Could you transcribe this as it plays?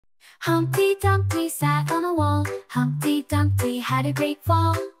Humpty Dumpty sat on a wall. Humpty Dumpty had a great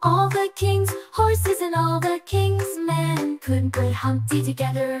fall. All the king's horses and all the king's men couldn't put Humpty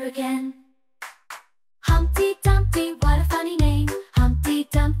together again. Humpty Dumpty, what a funny name. Humpty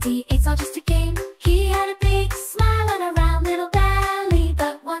Dumpty, it's all just a game. He had a big smile and a round little belly,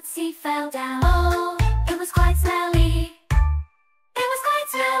 but once he fell down, oh, it was quite smelly. It was quite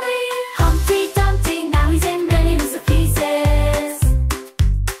smelly. Humpty Dumpty, now he's in millions of pieces.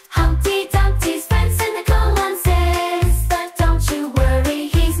 Humpty Dumpty's friends in the CoComelon says, but don't you worry,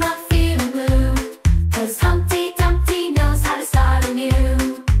 he's not feeling blue, 'cause Humpty Dumpty knows how to start anew.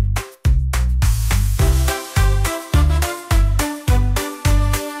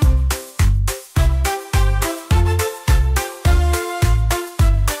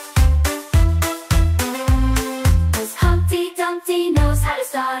 Humpty knows how to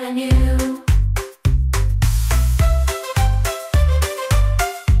start anew.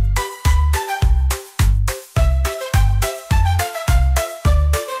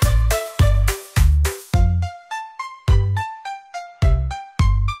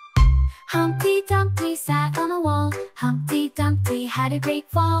 Humpty Dumpty sat on a wall. Humpty Dumpty had a great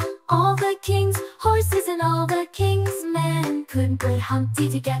fall. All the king's horses and all the king's men couldn't put Humpty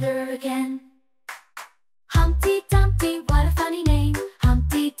together again. Humpty Dumpty, what a funny name.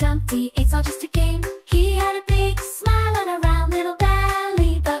 Humpty Dumpty, it's all just a game. He had a big smile and a round little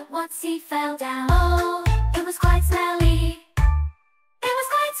belly, but once he fell down, oh, it was quite smelly. It was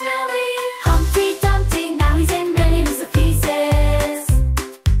quite smelly. Humpty Dumpty, now he's in millions of pieces.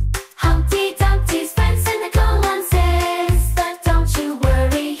 Humpty Dumpty's friends in the CoComelon says, but don't you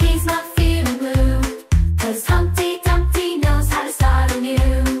worry, he's not feeling blue, 'cause Humpty Dumpty knows how to start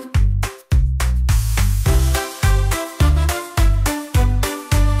anew.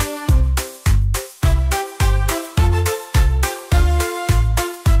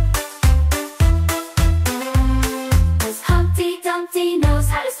 Humpty knows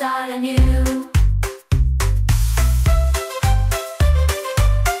how to start anew.